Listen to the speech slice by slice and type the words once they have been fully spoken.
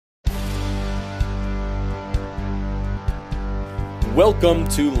Welcome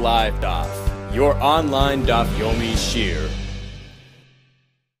to LiveDaf, your online Daf Yomi Shir.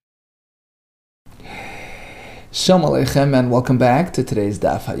 Shalom Aleichem and welcome back to today's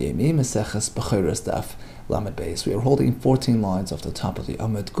Daf Hayemi, Meseches BECHOROS Daf Lamed Beis. We are holding 14 lines off the top of the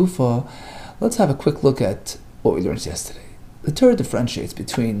Amud Gufa. Let's have a quick look at what we learned yesterday. The Torah differentiates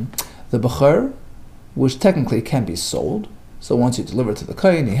between the Bechor, which technically can be sold. So once you deliver it to the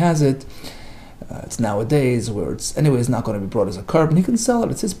Kohen, he has it. It's nowadays where it's anyways not going to be brought as a carbon. He can sell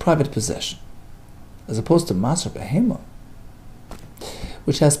it. It's his private possession. As opposed to Maser Behema,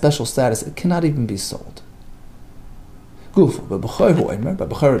 which has special status. It cannot even be sold. Guf, but Bechor Hoimer, but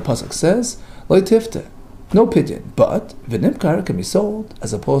Bechor Pasuk says, Lo Tifte, no pidyon, but V'nimkar can be sold,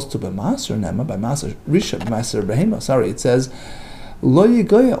 as opposed to B'Maser Nema, by Maser Risha, Maser Behema. Sorry, it says, Lo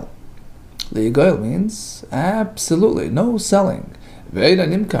Yigoyel. Lo Yigoyel means absolutely no selling. Ve'eda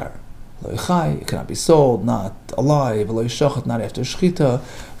Nimkar. Lo Yichai, it cannot be sold, not alive, Lo Yishochet, not after Shchita,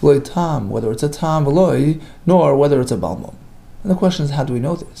 Lo Yitam, whether it's a Tam, V'loi, nor whether it's a Balmum. And the question is, how do we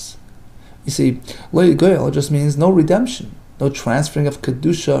know this? You see, Lo Yigoyel just means no redemption, no transferring of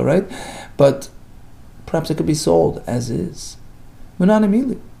Kedusha, right? But perhaps it could be sold as is.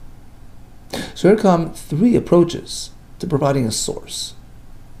 Menanimili. So here come three approaches to providing a source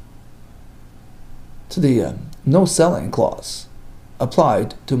to the no selling clause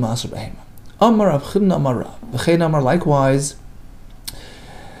applied to Maser Behema. Amar Rav Chidna Amar Rav. V'chein Amar likewise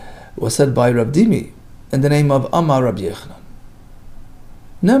was said by Rav Dimi in the name of Amar Rav Yechanan.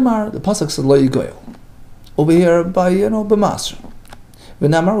 Nemar, the pasuk said Lo Yigoyel. Over here by B'Maser.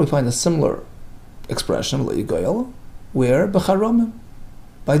 V'Nemar we find a similar expression Lo Yigoyel, where B'Charomim,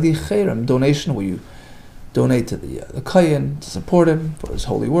 by the Cherem donation, where you donate to the Kohen to support him for his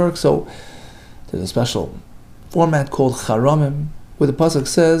holy work. So there's a special format called Charomim, where the pasuk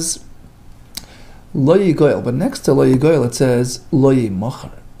says Lo Yigoyel, but next to Lo Yigoyel it says Lo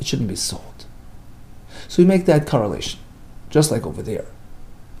Yimachar. It shouldn't be sold. So we make that correlation, just like over there.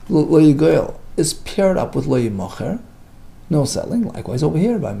 Lo Yigoyel is paired up with Lo Yimachar, no selling. Likewise over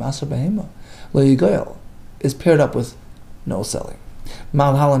here by Maser Behema, Lo Yigoyel is paired up with no selling.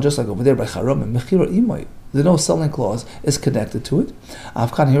 Malhalan, just like over there by Charomim, Mechira Imoy, the no selling clause is connected to it.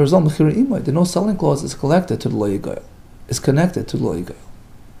 Afkan here is all Mechira Imoy, the no selling clause is connected to the Lo Yigoyel. Is connected to Lo Yigoyel.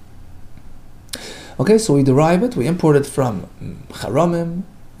 Okay, so we derive it, we import it from Charomim,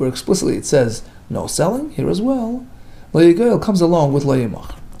 where explicitly it says no selling. Here as well, Lo Yigoyel comes along with Lo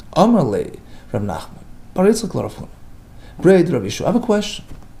Yimachar. Amar Le Rav Nachman, Bar Yitzchak Rav Huna, Braid Rav Yishu. I have a question.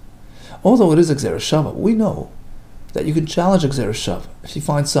 Although it is Gzeira Shava, we know that you can challenge Gzeira Shava if you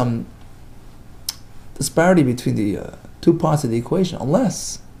find some disparity between the two parts of the equation,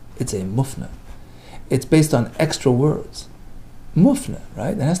 unless it's a mufna. It's based on extra words. Mufna,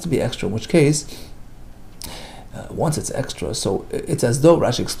 right? It has to be extra, in which case, once it's extra, so it's as though,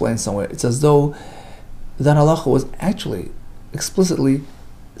 Rashi explains somewhere, it's as though that halacha was actually explicitly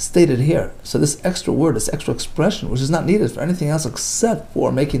stated here. So this extra word, this extra expression, which is not needed for anything else except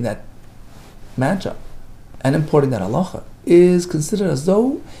for making that matchup and importing that halacha, is considered as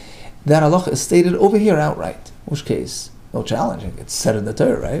though that halacha is stated over here outright, in which case, no challenging, it's said in the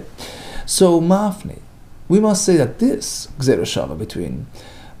Torah, right? So mafni, we must say that this Gzeira Shava between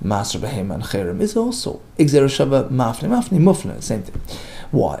Maser Behema and Cherem is also Gzeira Shava mafni, mufna, same thing.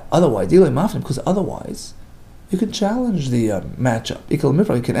 Why? Otherwise, dealing mafni, because otherwise you can challenge the matchup.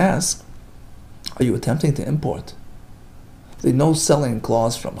 You can ask, are you attempting to import the no selling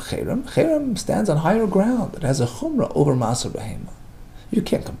clause from Cherem? Cherem stands on higher ground. It has a chumrah over Maser Behema. You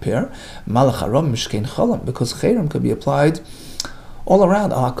can't compare Malach Haram Mishkein Chalam, because Cherem could be applied all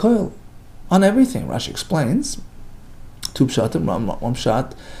around Ahakoil, on everything. Rashi explains two pshatim, one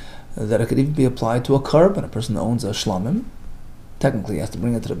pshat, that it could even be applied to a carbon. A person that owns a shlamim, technically he has to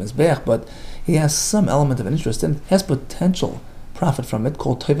bring it to the mizbeach, but he has some element of an interest in it, has potential profit from it,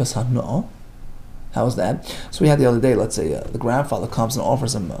 called Toivas HaNu'ah. How is that? So we had the other day, let's say the grandfather comes and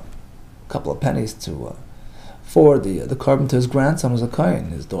offers him a couple of pennies to for the carbon to his grandson who's a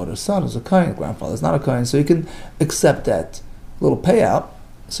kohen, his daughter's son who's a kohen, grandfather's not a kohen, so he can accept that little payout.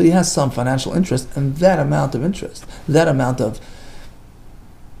 So he has some financial interest, and that amount of interest, that amount of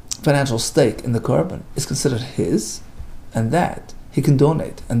financial stake in the carbon is considered his, and that he can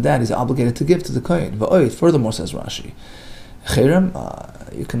donate, and that he's obligated to give to the kohen. Furthermore, says Rashi, Cherem,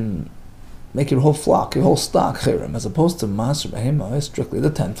 you can make your whole flock, your whole stock Cherem, as opposed to Maser Behema is strictly the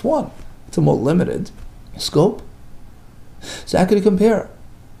 10th one. It's a more limited scope. So how could you compare?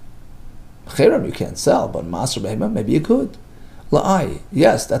 Cherem you can't sell, but Maser Behema maybe you could. La'ai,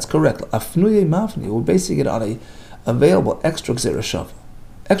 yes, that's correct. Afnuye mafni, we're basing it on a available extra Gzeira Shava.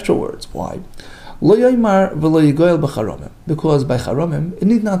 Extra words. Why? Lo yoymar v'lo yigoyel b'charomim, because by charomim it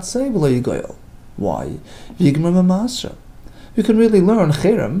need not say v'lo yigoyel. Why? V'yigmar b'maasra. You can really learn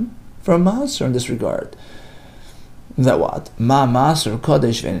cherem from maasra in this regard. That what? Ma maasra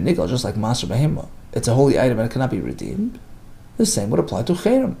kodesh v'enigal, just like maasra behema. It's a holy item and it cannot be redeemed. The same would apply to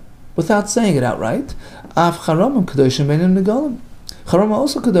cherem, without saying it outright. Af charomim kodoshim v'enim nigalim. Charomim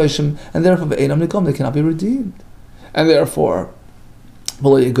also kodoshim, and therefore v'enam nigalim, they cannot be redeemed. And therefore, the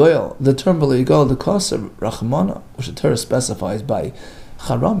term B'lo Yigoel, the koser rachmana, which the Torah specifies by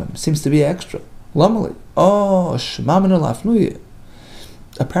charomim, seems to be extra. Lamali, shmaminu lafnuye.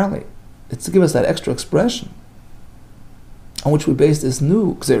 Apparently, it's to give us that extra expression on which we base this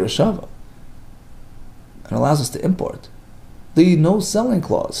new gzeira shava, and allows us to import the no selling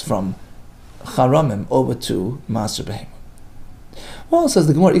clause from charomim over to maser behema. Well, it says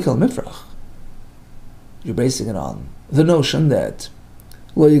the Gemara Ikal Mifrach. You're basing it on the notion that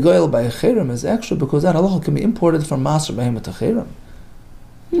Lo Yigoyel by Cherem is extra because that halacha can be imported from Maser Behema to Cherem.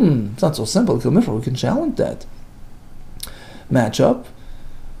 It's not so simple. We can challenge that matchup,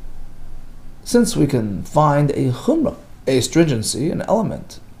 since we can find a chumrah, a stringency, an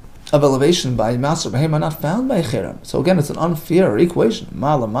element of elevation by Maser Behema not found by Cherem. So again, it's an unfair equation.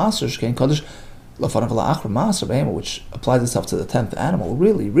 Ma'ala Maser Shkein Kodesh Lafanav La'achra Maser Behema, which applies itself to the 10th animal,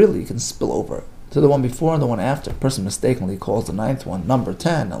 really can spill over to the one before and the one after. A person mistakenly calls the 9th one number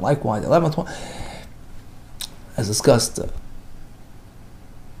 10, and likewise the 11th one. As discussed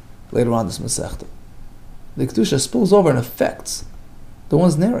later on this Masechta, the Kedusha spills over and affects the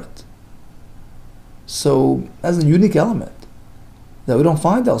ones near it. So, as a unique element that we don't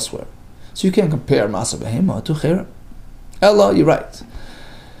find elsewhere. So you can't compare Maser Behema to Cherem. Ella, you're right.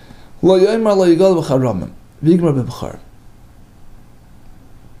 Lo yoymar lo yigoyel b'charomim, v'yigmar b'bechor.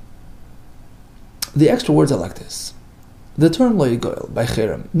 The extra words are like this. The term Lo Yigoyel by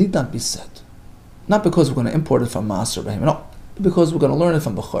Cherem need not be said. Not because we're going to import it from Maser Behema, no, because we're going to learn it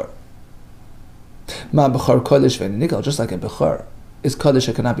from Bechor. Ma Bechor Kodesh v'enigal, just like a Bechor is Kodesh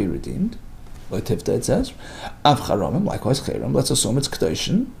that cannot be redeemed. Like Tifta it says. Av Charomim, likewise Cherem, let's assume it's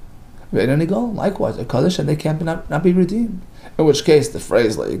Kedoshin. V'enigal, likewise a Kodesh and they can't not be redeemed. In which case the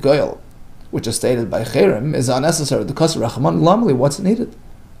phrase Lo Yigoyel, which is stated by Cherem, is unnecessary. The Koser Rachman, Lamali, what's it needed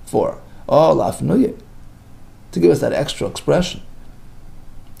for? Lafnuye, to give us that extra expression,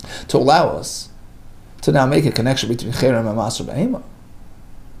 to allow us to now make a connection between Cherem and Maser Behema.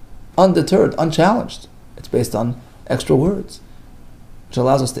 Undeterred, unchallenged. It's based on extra words, which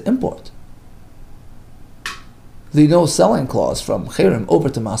allows us to import the no selling clause from Cherem over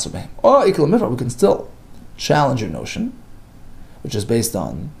to Maser Behema. Or Ikal Mifrach, we can still challenge your notion, which is based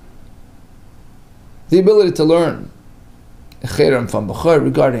on the ability to learn Cherem from Bechor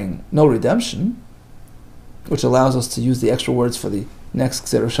regarding no redemption, which allows us to use the extra words for the next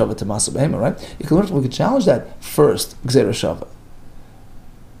Gzeira Shava to Maser Behema, right? We can challenge that first Gzeira Shava.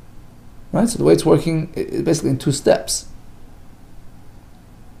 Right? So the way it's working is basically in two steps.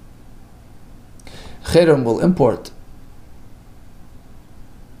 Cherem will import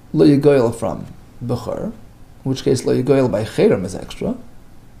Lo Yigoyel from Bechor, in which case Lo Yigoyel by Cherem is extra,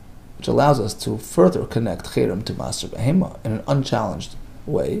 which allows us to further connect Cherem to Maser Behema in an unchallenged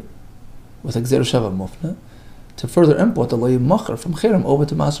way, with a Gzeira Shava Mufna, to further import the Lo Yimacher from Cherem over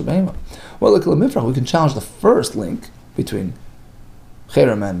to Maser Behema. Well, like Mifrach, we can challenge the first link between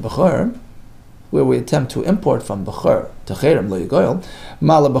Cherem and Bechor, where we attempt to import from Bechor to Cherem Lo Yigoyel.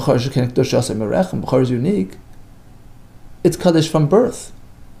 Mala Bechor Shekein Kedoshas Emerechem, Bechor is unique. It's Kaddish from birth,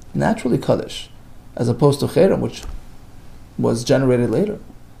 naturally Kaddish, as opposed to Cherem, which was generated later.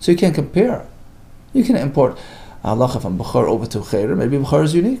 So you can't compare. You can import halacha from Bechor over to Cherem. Maybe Bechor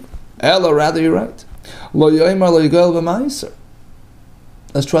is unique. Ella, rather, you're right. Lo yoymar lo yigoyel b'maiser.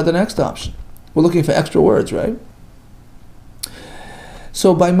 Let's try the next option. We're looking for extra words, right?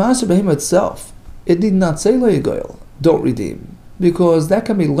 So by Maser Behema itself, it need not say lo yigoyel, don't redeem, because that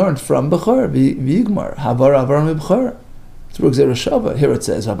can be learned from Bechor, v'yigmar, havar avar mi-bechor. Through Gzeira Shava, here it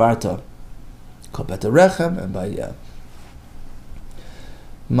says, havarta kopet rechem, and by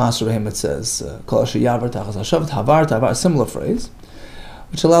Maser Behema it says, kol asher yavar tachas hashavet, havarta, a similar phrase,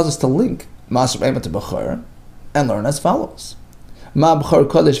 which allows us to link Maser Behema to Bechor and learn as follows. Ma Bechor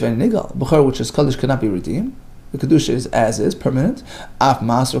Kodesh v'enigal, Bechor which is Kodesh cannot be redeemed. The Kedusha is as is, permanent. Af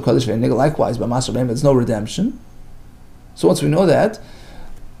Maser Kodesh v'enigal, likewise by Maser Behema there's no redemption. So once we know that,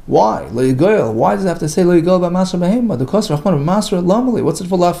 why? Lo Yigoyel, why does it have to say Lo Yigoyel by Maser Behema? The Kos Rachman of Maser Lamali, what's it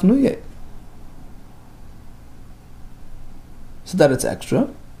for Lafnuye? So that it's extra.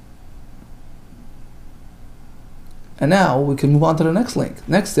 And now we can move on to the next link,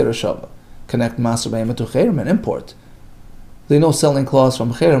 next Gzeira Shava. Connect Maser Behema to Cherem and import the no selling clause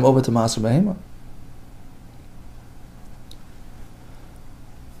from Cherem over to Maser Behema.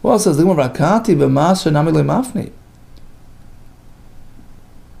 Well, it says the Gemara Rakati b'maser nami le'mafni.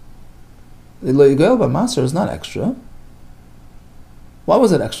 The lo yigol b'maser is not extra. Why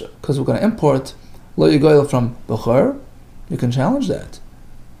was it extra? Because we're going to import lo yigol from bechor. You can challenge that.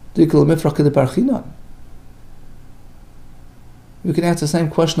 We can answer the same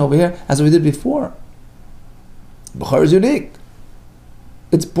question over here as we did before. Bechor is unique.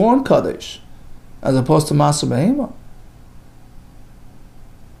 It's born kaddish, as opposed to maser behema.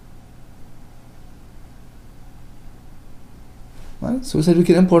 Right? So we said we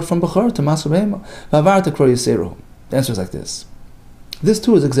can import from bechor to maser behema. The answer is like this. This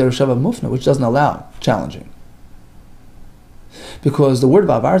too is Gzeira Shava Mufna, which doesn't allow challenging. Because the word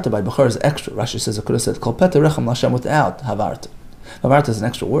Vavarta by Bechor is extra. Rashi says it could have said Kol Peta Rechem Lashem without Havarta. Havarta is an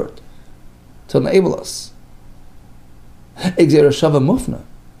extra word to enable us. Gzeira Shava Mufna,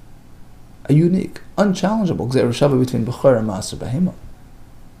 a unique, unchallengeable Gzeira Shava between Bechor and Maser Behema,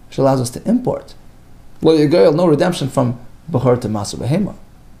 which allows us to import. Lo Yigol, no redemption from Bechor to Maser Behema.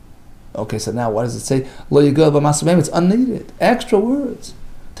 Okay, so now what does it say? Lo Yigol b'Maser Behema, it's unneeded. Extra words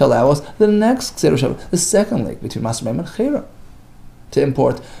to allow us the next Gzeira Shava, the second link between Maser Behema and Cherem, to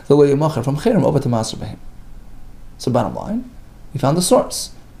import the Lo Yimachar from Cherem over to Maser Behema. So bottom line, we found the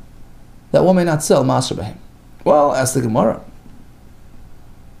source that one may not sell Maser Behema. Well, ask the Gemara.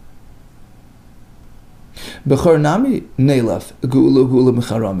 Bechor nami neilaf gu'ulu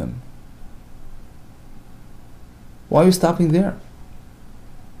mecharamim. Why are you stopping there?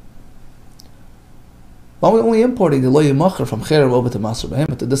 Why are we only importing the lo yimachar from cherem over to maser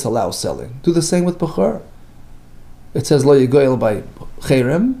behema to disallow selling? Do the same with bechor. It says lo yigoyel by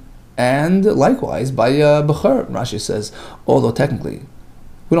cherem and likewise by bechor. Rashi says, although technically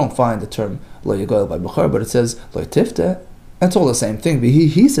we don't find the term lo yigoyel by bechor, but it says lo tifte. That's all the same thing. But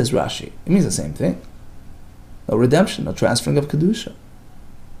he says Rashi. It means the same thing. No redemption, no transferring of kedusha.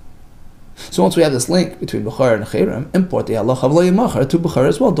 So once we have this link between bechor and cherem, import the halacha of lo yimachar to bechor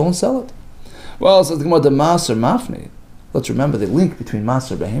as well. Don't sell it. Well, says the Gemara, the maser mafni. Let's remember the link between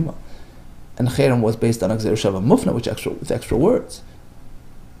maser behema and cherem was based on a gzeira shava mufna, with extra words,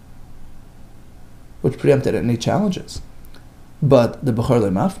 which preempted any challenges. But the bechor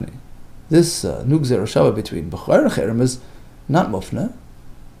le mafni, this new gzeira shava between bechor and cherem is not mufna.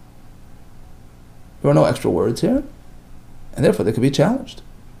 There are no extra words here, and therefore they could be challenged.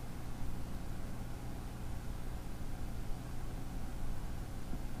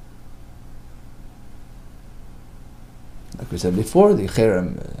 Like we said before, the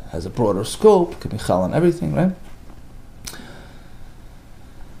cherem has a broader scope, can be chal on everything, right?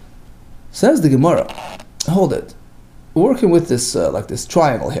 Says the Gemara, hold it. We're working with this like this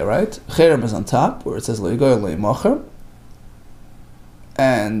triangle here, right? Cherem is on top, where it says lo yigoyel lo yimacher,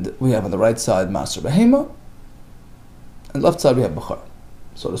 and we have on the right side maser behema, and left side we have bechor,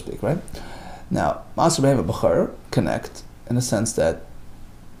 so to speak, right? Now, maser behema and bechor connect in the sense that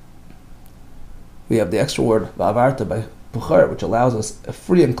we have the extra word va'avarta by bechor, which allows us a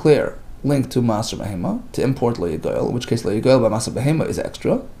free and clear link to maser behema to import lo yigoyel, in which case lo yigoyel by maser behema is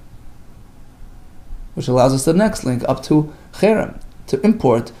extra, which allows us the next link up to cherem to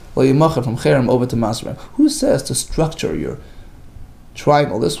import lo yimacher from cherem over to maser behema. Who says to structure your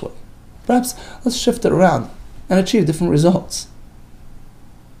triangle this way? Perhaps let's shift it around and achieve different results,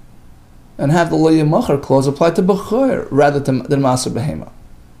 and have the lo yimacher clause apply to bechor rather than maser behema.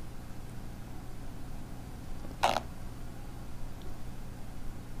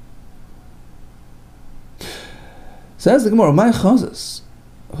 Says the Gemara, my chazes.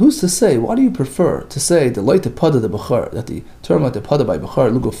 Who's to say? Why do you prefer to say the loy tepada de bechor, that the term loy tepada by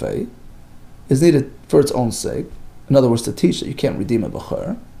bechor lugofei is needed for its own sake? In other words, to teach that you can't redeem a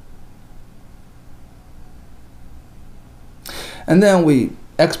bechor. And then we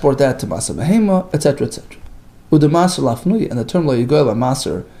export that to maser behema, etc., etc. With the maser lafnui, and the term lo yigoyel by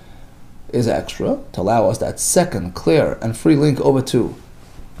maser is extra to allow us that second clear and free link over to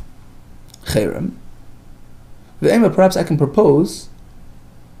cherem. Perhaps I can propose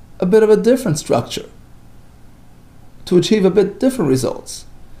a bit of a different structure to achieve a bit different results.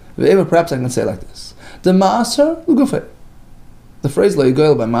 Perhaps I can say like this: the maaser lugufei, the phrase lo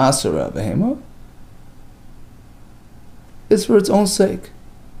yigoyel by maaser behema, is for its own sake.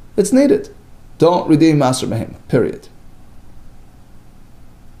 It's needed. Don't redeem maaser behema. Period.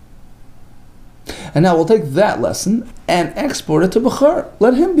 And now we'll take that lesson and export it to bechor.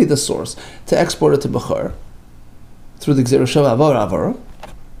 Let him be the source to export it to bechor through the gzeira shava avara.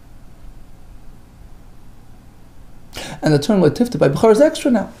 And the term lo tifta by bechor is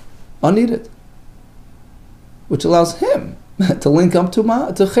extra now, unneeded, which allows him to link up to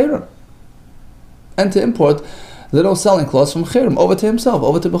cherem and to import the no selling clause from cherem over to himself,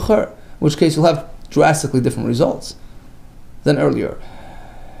 over to bechor, in which case you'll have drastically different results than earlier.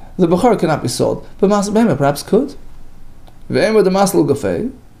 The bechor cannot be sold, but maser behema perhaps could. Ve'em the masel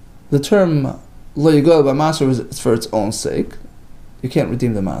gafei, the term lo yigol by maser is for its own sake. You can't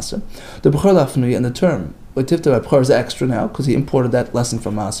redeem the maser. The bechor lafnui, and the term tifta by bechor is extra now because he imported that lesson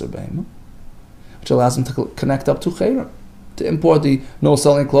from maser behema, which allows him to connect up to cherem, to import the no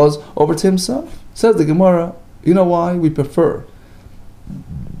selling clause over to himself. Says the Gemara, you know why we prefer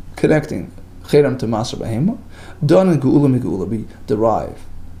connecting cherem to maser behema? Don and geula migula, we derive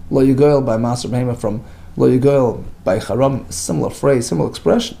lo yigoel by maser behema from lo yigoel by charam, similar phrase, similar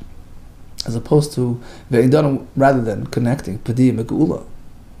expression, as opposed to ve'idon, rather than connecting pedi migula.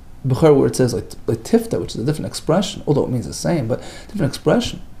 Bechor, where it says like tifta, which is a different expression, although it means the same, but different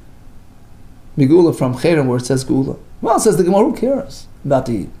expression. Migula from cherem, where it says geula. Well, it says the Gemara, who cares about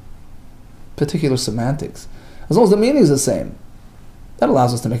the particular semantics? As long as the meaning is the same, that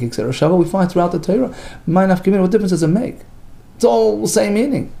allows us to make Xer Shava. We find throughout the Torah, what difference does it make? It's all the same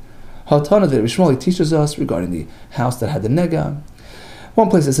meaning. Hatana the Rishmoli teaches us regarding the house that had the nega. One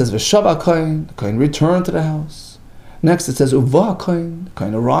place it says V'shava kohen, the kohen returned to the house. Next it says Uva kohen, the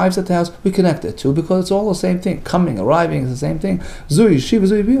kohen arrives at the house. We connect it to because it's all the same thing. Coming, arriving is the same thing. Zui Shiva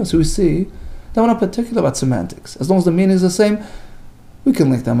Zui Bia. So we see that we're not particular about semantics. As long as the meaning is the same, we can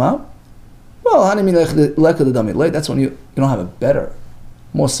link them up. Well, that's when you don't have a better,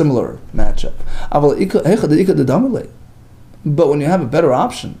 more similar matchup. But when you have a better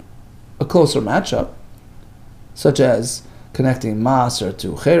option, a closer matchup, such as connecting maser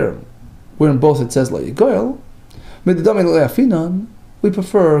to cherem, where in both it says lo yigoel, we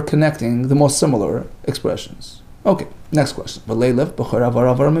prefer connecting the more similar expressions. Okay, next question.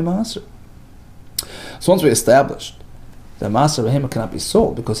 So once we established that maser behema cannot be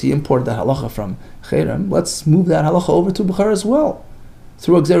sold because he imported that halacha from cherem, let's move that halacha over to bechor as well,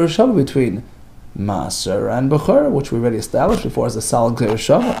 through a gzera shava between maser and bechor, which we already established before as a solid gzera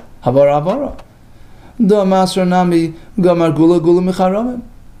shava. Havara. The maser nami gamar gula micharamim.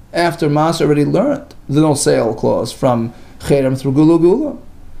 After maser already learned the no sale clause from cherem through gula.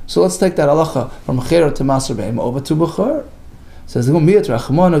 So let's take that halacha from cherem to maser behema over to bechor. Says who? If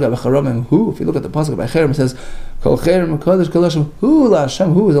you look at the pasuk by cherem, it says kol cherem kodesh kol Hashem. Who la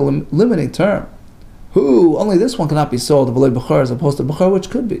Hashem? Who is a limiting term. Who only this one cannot be sold of v'loy bechor as opposed to bechor, which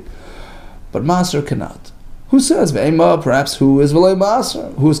could be, but maser cannot. Who says ve'ema? Perhaps who is v'loy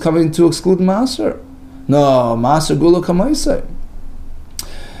maser? Who is coming to exclude maser? No, maser gula kamaisei.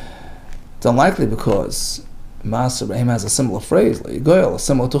 It's unlikely because maser behema has a similar phrase like goyel,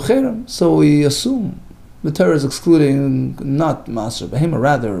 similar to cherem. So we assume the Torah is excluding not maser behema,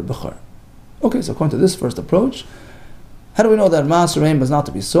 rather bechor. Okay, so according to this first approach, how do we know that maser behema is not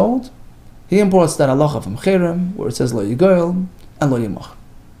to be sold? He imports that halacha from cherem, where it says lo yigoel and lo yimach.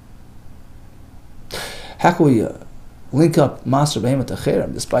 How can we link up maser behema to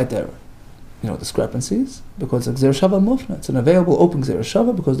cherem despite their discrepancies? Because it's gzera shava mufna. It's an available open gzera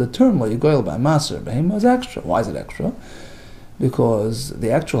shava because the term lo yigoel by maser behema is extra. Why is it extra? Because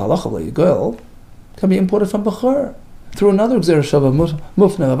the actual halacha lo yigoel can be imported from bechor through another gzera shava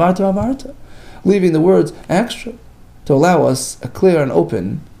mufna avarta, leaving the words extra to allow us a clear and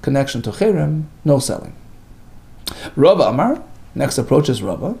open connection to cherem, no selling. Rava Amar, next approach is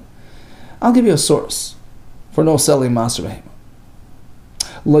Rava. I'll give you a source for no selling maser behema.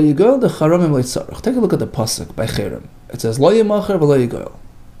 Lo yigoel de charamim leitzarech. Take a look at the pasuk by cherem. It says lo yimacher v'lo yigoel.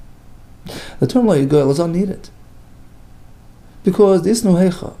 The term lo yigoel is unneeded because this no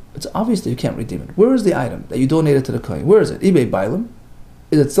heicha. It's obvious that you can't redeem it. Where is the item that you donated to the kohen? Where is it? eBay Bailam?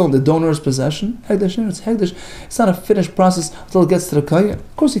 Is it still in the donor's possession? Hegdish, it's hegdish. It's not a finished process until it gets to the kohen.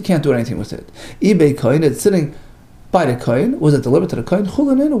 Of course, you can't do anything with it. eBay kohen, it's sitting by the kohen. Was it delivered to the kohen?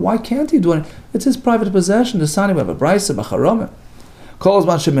 Chulaninu. Why can't he do anything? It's his private possession. The sani of a brayse b'charamim. Calls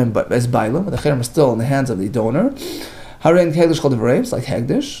man shemim as Bailam. The cherem is still in the hands of the donor. Harein hegdish chol devareim, like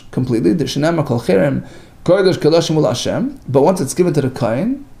hegdish completely. The shenema kol cherem kodesh kedoshim ul Hashem. But once it's given to the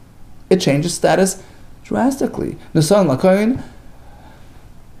kohen, it changes status drastically. Nisan la kohen.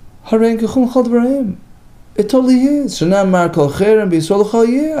 It totally is. Shanamar kol cherem b'Yisrael chol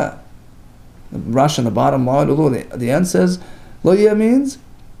yeh. The Rashi on the bottom line, although the end says lo yeh means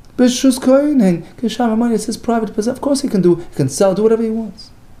b'shus kohen. It's his private possession. Of course he can sell, do whatever he wants.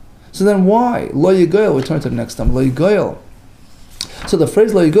 So then why lo yigoel? We turn to the next time. Lo yigoel. So the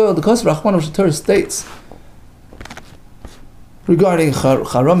phrase lo yigoel, the Kosher Rachman of Torah states regarding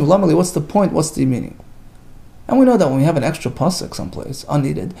charam lamali. What's the point? What's the meaning? And we know that when we have an extra pasuk someplace,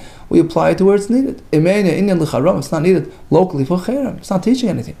 unneeded, we apply it to where it's needed. It's not needed locally for cherem. It's not teaching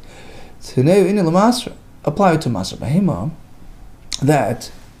anything. apply it to Maser Behema,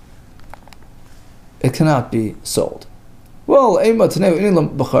 that it cannot be sold. Well, Ema Tanei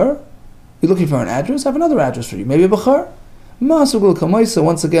Inilam Bechor, you're looking for an address? I have another address for you. Maybe a Bechor? Maser Gul Kamaisa,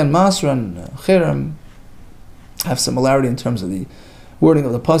 once again, Maser and Cherem have similarity in terms of the wording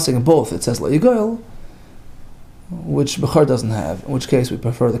of the pasuk. In both, it says La'igoyel, which Bechor doesn't have, in which case we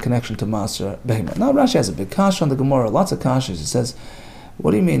prefer the connection to Maser Behema. Now, Rashi has a big kasha on the Gemara, lots of kashas. He says,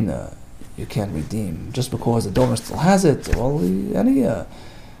 what do you mean you can't redeem just because the donor still has it? Well, any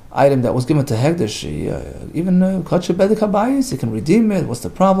item that was given to Hegdish, even Kacheh Bedek HaBayis, he can redeem it. What's the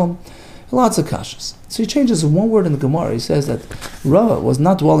problem? Lots of kashas. So he changes one word in the Gemara. He says that Rava was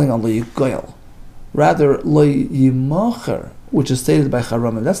not dwelling on La'igoyel, rather La'imacher, which is stated by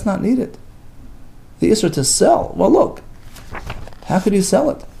Charamim. That's not needed. The Isra to sell. Well, look, how could you sell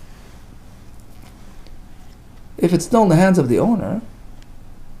it? If it's still in the hands of the owner,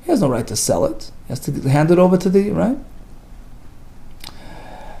 he has no right to sell it. He has to hand it over to the, right?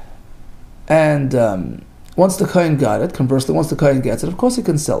 And once the Kohen got it, conversely, once the Kohen gets it, of course he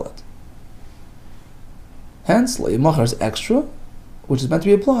can sell it. Hence, La'imacher is extra, which is meant to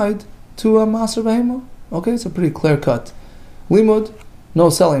be applied to a Maser Behema. Okay, it's a pretty clear-cut limud,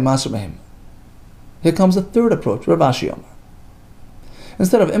 no selling Maser Behema. Here comes a third approach, Rav Ashi Omer.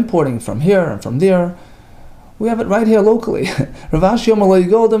 Instead of importing from here and from there, we have it right here locally. Rav Ashi Omer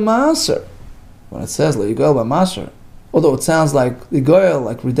La'igoyel de Maser. When it says La'igoyel ba Maser, although it sounds like La'igoyel,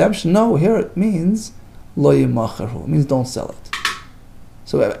 like redemption, no, here it means La'imacherhu. It means don't sell it.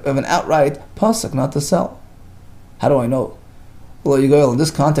 So we have an outright pasuk not to sell. How do I know? La'igoyel in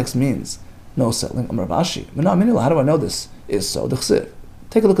this context means no selling. Rav Ashi. How do I know this is so?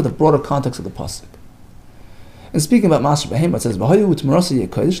 Take a look at the broader context of the pasuk. And speaking about Maser Behema, it says, "V'hayu utmerasi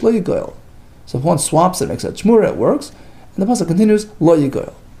yekodesh lo yigoyel." So if one swaps it, makes it shmura, it works. And the pasuk continues, lo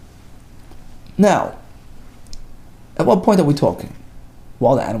yigoyel. Now, at what point are we talking?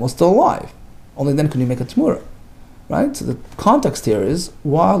 While the animal is still alive. Only then can you make a tmura. Right? So the context here is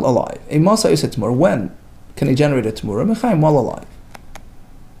while alive. A masa is a tmura. When can he generate a tmura? Mechayim, while alive.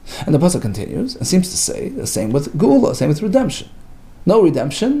 And the pasuk continues and seems to say the same with geula, same with redemption. No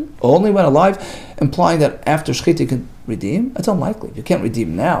redemption, only when alive, implying that after shechita you can redeem. It's unlikely. If you can't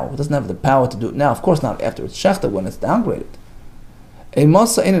redeem now, it doesn't have the power to do it now. Of course not after it's shechta, when it's downgraded. A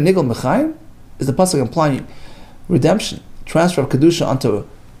masa in a nigel mechayim is the pasuk implying redemption, transfer of kedusha onto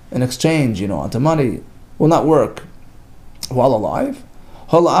an exchange, onto money, will not work while alive.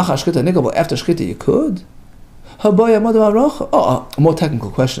 After shechita you could. A more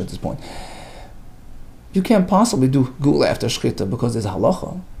technical question at this point. You can't possibly do gula after shechita because there's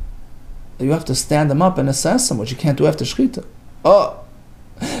halacha. You have to stand them up and assess them, which you can't do after shechita.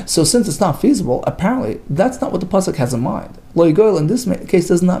 So since it's not feasible, apparently that's not what the pasuk has in mind. Lo yigoyel in this case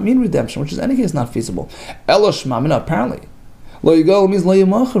does not mean redemption, which is in any case not feasible. Elosh mamina, apparently. Lo yigoyel means lo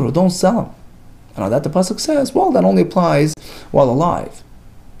yimacheru, don't sell them. And on that the pasuk says, well, that only applies while alive.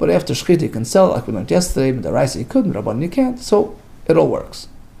 But after shechita you can sell it, like we learned yesterday, but the raisa you couldn't, rabban you can't, so it all works.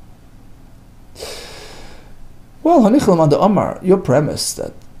 Well, Hanichlam the Amar, your premise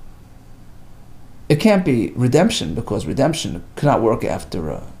that it can't be redemption because redemption cannot work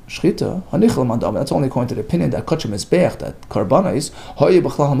after shechita. Hanichlam the Amar, that's only according to the opinion that Kachim Mizbeach, that Karbanos,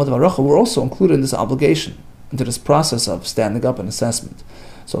 were also included in this obligation, into this process of standing up and assessment.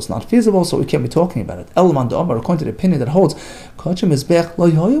 So it's not feasible, so we can't be talking about it. Elman the Amar, according to the opinion that holds Kachim Mizbeach,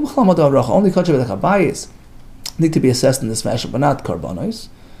 only Kachim Bedek need to be assessed in this fashion, but not Karbanos.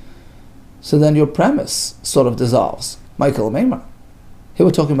 So then your premise sort of dissolves. Michael Meimar. Here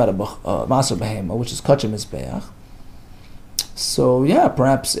we're talking about a Maser Behema, which is Kachim Mizbeach. So yeah,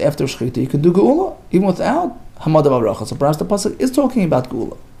 perhaps after Shechita you can do Geula, even without Hamad Avracha. So perhaps the pasuk is talking about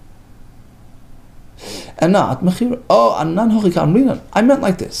Geula. And not Mechira. I meant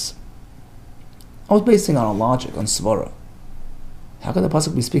like this. I was basing on a logic, on Svara. How could the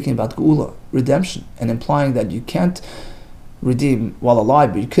pasuk be speaking about Geula, redemption, and implying that you can't redeem while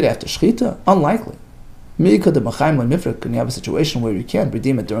alive, but you could after shechita? Unlikely. When you have a situation where you can't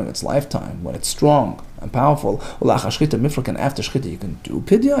redeem it during its lifetime, when it's strong and powerful, and after shechita you can do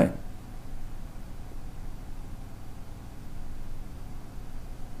pidyon.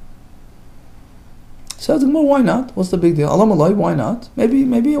 So the Gemara, why not? What's the big deal? Alam alay, why not? Maybe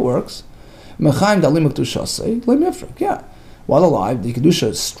it works. Yeah. While alive, the kedusha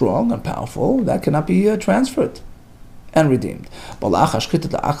is strong and powerful. That cannot be transferred and redeemed. But after shechita,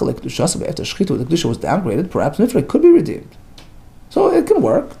 the kedusha was downgraded, perhaps mifrek could be redeemed. So it can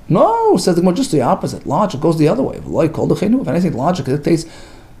work. No, says the Gemara, just the opposite. Logic goes the other way. If anything, logic dictates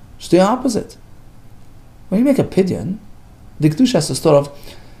just the opposite. When you make a pidyon, the kedusha has to sort of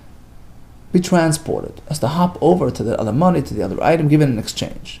be transported, has to hop over to the other money, to the other item, given in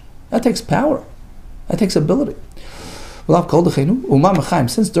exchange. That takes power. That takes ability.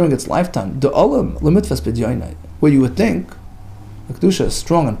 Since during its lifetime, where you would think the Kedusha is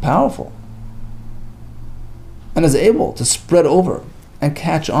strong and powerful and is able to spread over and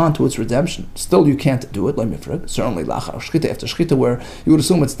catch on to its redemption, still you can't do it, certainly after Shchita, where you would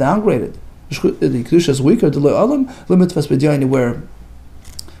assume it's downgraded. The Kedusha is weaker, where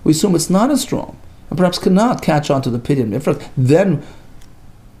we assume it's not as strong, and perhaps cannot catch on to the pidyon, then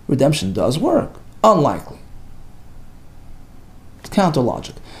redemption does work. Unlikely. It's counter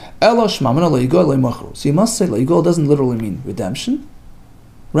logic. So you must say Le'igol doesn't literally mean redemption.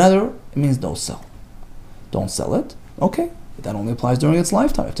 Rather, it means don't sell. Don't sell it. Okay, but that only applies during its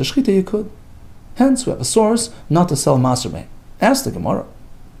lifetime. After Shchita you could. Hence, we have a source not to sell Maser. Ask the Gemara.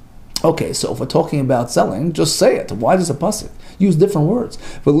 Okay, so if we're talking about selling, just say it. Why does a pasuk use different words?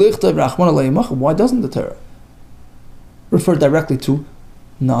 Why doesn't the Torah refer directly to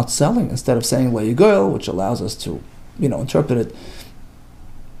not selling instead of saying le'igol, which allows us to, interpret it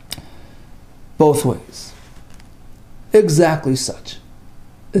both ways? Exactly such.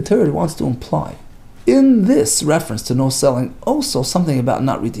 The Torah wants to imply in this reference to no selling also something about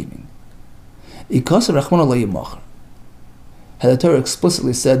not redeeming. Had the Torah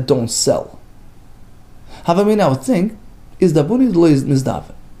explicitly said don't sell, Havamina would think is dabuni is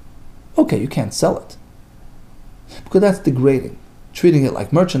mizdaven. Okay, you can't sell it because that's degrading, treating it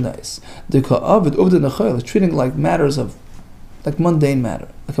like merchandise. The ka'avid uvda nechayil is treating it like matters of, like mundane matter,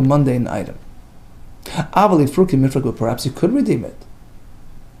 like a mundane item. Avali fruki mifrag, perhaps you could redeem it.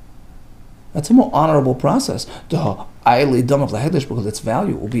 That's a more honorable process. The ayli dam of lahedish, because its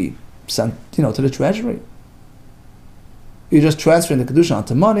value will be sent, to the treasury. You're just transferring the kedusha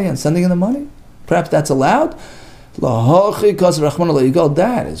onto money and sending in the money. Perhaps that's allowed. That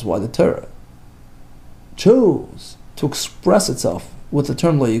is why the Torah chose to express itself with the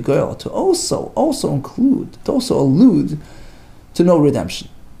term le'igol, to also include, to also allude to no redemption.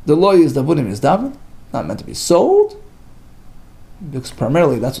 The law is davudim is david, not meant to be sold, because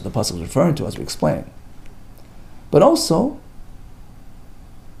primarily that's what the pasuk is referring to, as we explained. But also,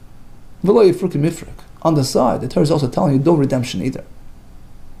 v'lo yifruk mifrik. On the side, the Torah is also telling you no redemption either.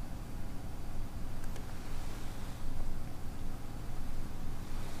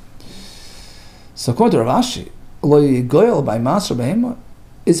 So according to Rav Ashi, lo yigoyel by maser behema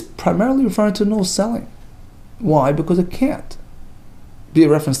is primarily referring to no selling. Why? Because it can't be a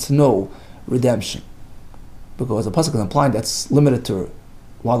reference to no redemption. Because the pasuk is implying that's limited to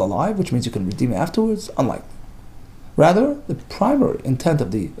while alive, which means you can redeem it afterwards. Unlikely. Rather, the primary intent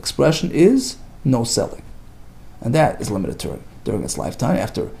of the expression is no selling, and that is limited to during its lifetime.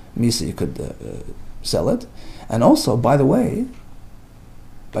 After Misa you could sell it. And also, by the way,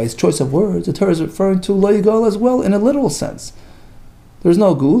 by its choice of words, the Torah is referring to lo yigol as well in a literal sense. There's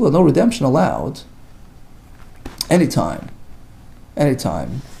no gula, no redemption allowed anytime,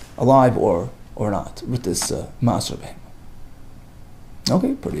 alive or not, with this maser behema.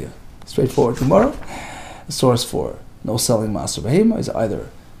 Okay, pretty straightforward tomorrow. The source for no selling maser behema is either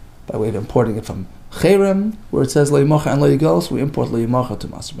by way of importing it from Cherem, where it says le'imacha and le'igol, so we import le'imacha to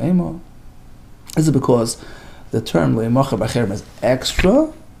maser behema. Is it because the term le'imacha by Cherem is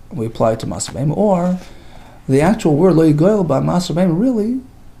extra, and we apply it to maser behema, or the actual word le'igol by maser behema really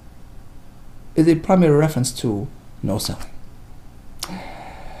is a primary reference to no selling?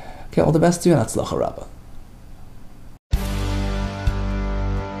 Okay, all the best to you, and Hatzlacha Rabbah.